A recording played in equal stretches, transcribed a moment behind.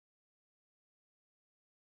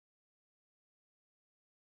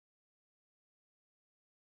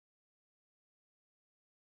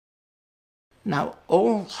Now,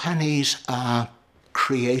 all honeys are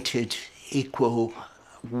created equal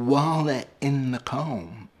while they're in the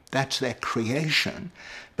comb. That's their creation.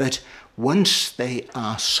 But once they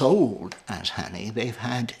are sold as honey, they've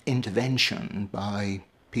had intervention by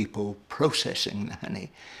people processing the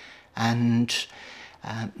honey. And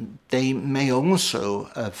they may also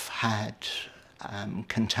have had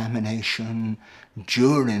contamination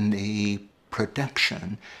during the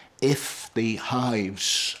production if the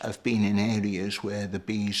hives have been in areas where the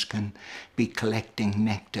bees can be collecting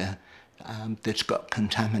nectar that's got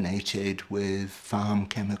contaminated with farm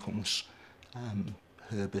chemicals,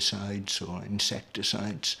 herbicides or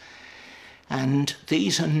insecticides. And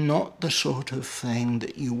these are not the sort of thing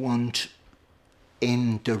that you want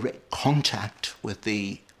in direct contact with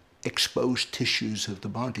the exposed tissues of the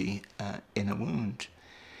body in a wound.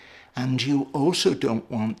 And you also don't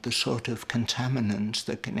want the sort of contaminants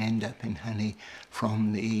that can end up in honey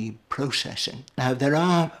from the processing. Now, there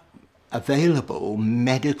are available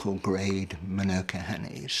medical grade Manuka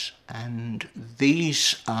honeys, and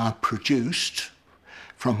these are produced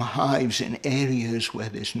from hives in areas where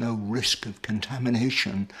there's no risk of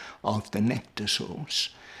contamination of the nectar source.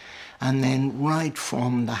 And then right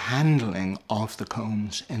from the handling of the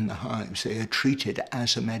combs in the hives, they are treated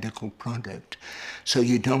as a medical product. So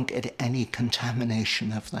you don't get any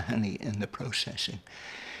contamination of the honey in the processing.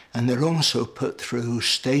 And they're also put through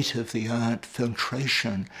state-of-the-art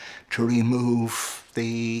filtration to remove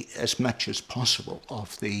as much as possible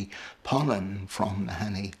of the pollen from the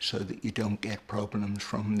honey so that you don't get problems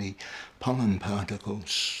from the pollen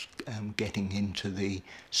particles getting into the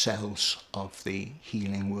cells of the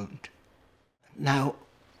healing wound. Now,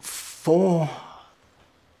 for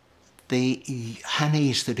the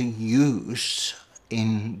honeys that are used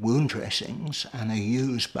in wound dressings and are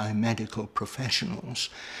used by medical professionals,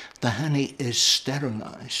 the honey is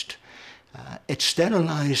sterilized. It's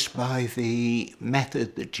sterilized by the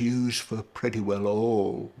method that's used for pretty well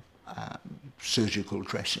all surgical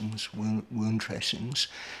dressings, wound dressings,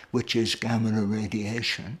 which is gamma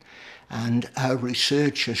irradiation. And our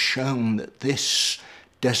research has shown that this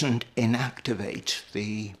doesn't inactivate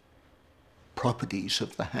the properties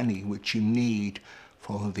of the honey which you need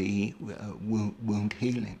for the wound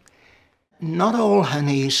healing. Not all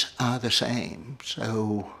honeys are the same,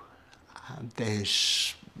 so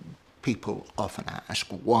there's people often ask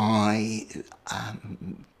why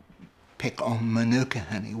pick on Manuka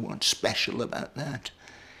honey, what's special about that?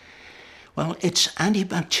 Well, its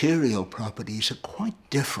antibacterial properties are quite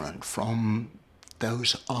different from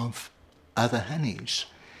those of other honeys.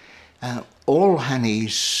 All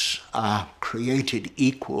honeys are created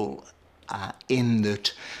equal in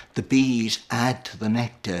that the bees add to the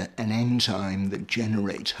nectar an enzyme that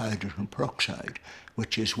generates hydrogen peroxide,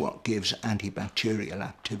 which is what gives antibacterial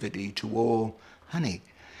activity to all honey.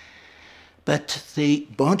 But the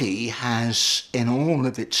body has, in all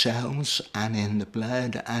of its cells and in the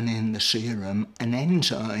blood and in the serum, an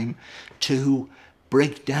enzyme to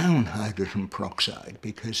break down hydrogen peroxide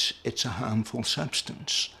because it's a harmful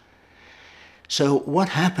substance. So what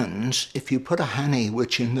happens if you put a honey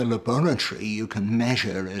which in the laboratory you can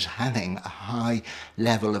measure as having a high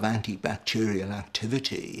level of antibacterial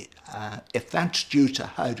activity, if that's due to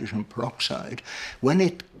hydrogen peroxide, when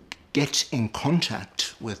it gets in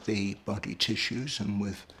contact with the body tissues and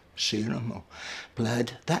with serum or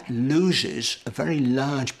blood, that loses a very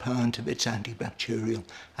large part of its antibacterial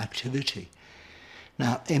activity.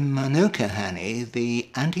 Now, in Manuka honey, the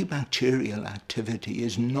antibacterial activity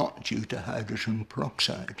is not due to hydrogen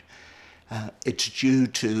peroxide. It's due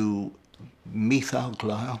to methyl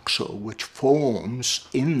glyoxal, which forms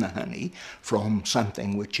in the honey from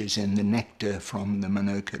something which is in the nectar from the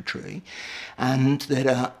Manuka tree. And there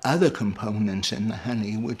are other components in the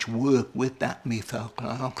honey which work with that methyl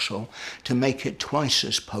glyoxal to make it twice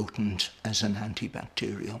as potent as an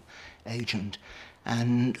antibacterial agent.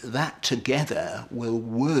 And that together will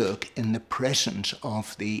work in the presence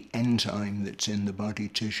of the enzyme that's in the body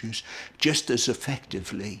tissues just as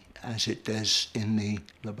effectively as it does in the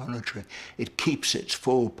laboratory. It keeps its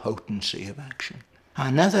full potency of action.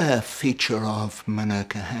 Another feature of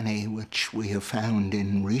Manuka honey, which we have found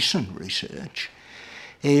in recent research,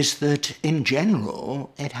 is that in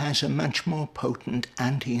general it has a much more potent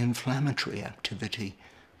anti-inflammatory activity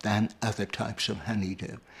than other types of honey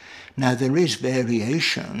do. Now, there is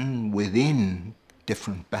variation within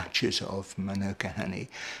different batches of Manuka honey,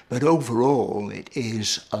 but overall it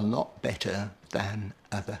is a lot better than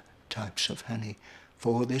other types of honey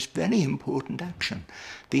for this very important action.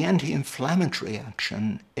 The anti-inflammatory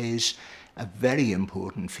action is a very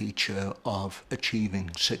important feature of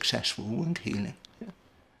achieving successful wound healing.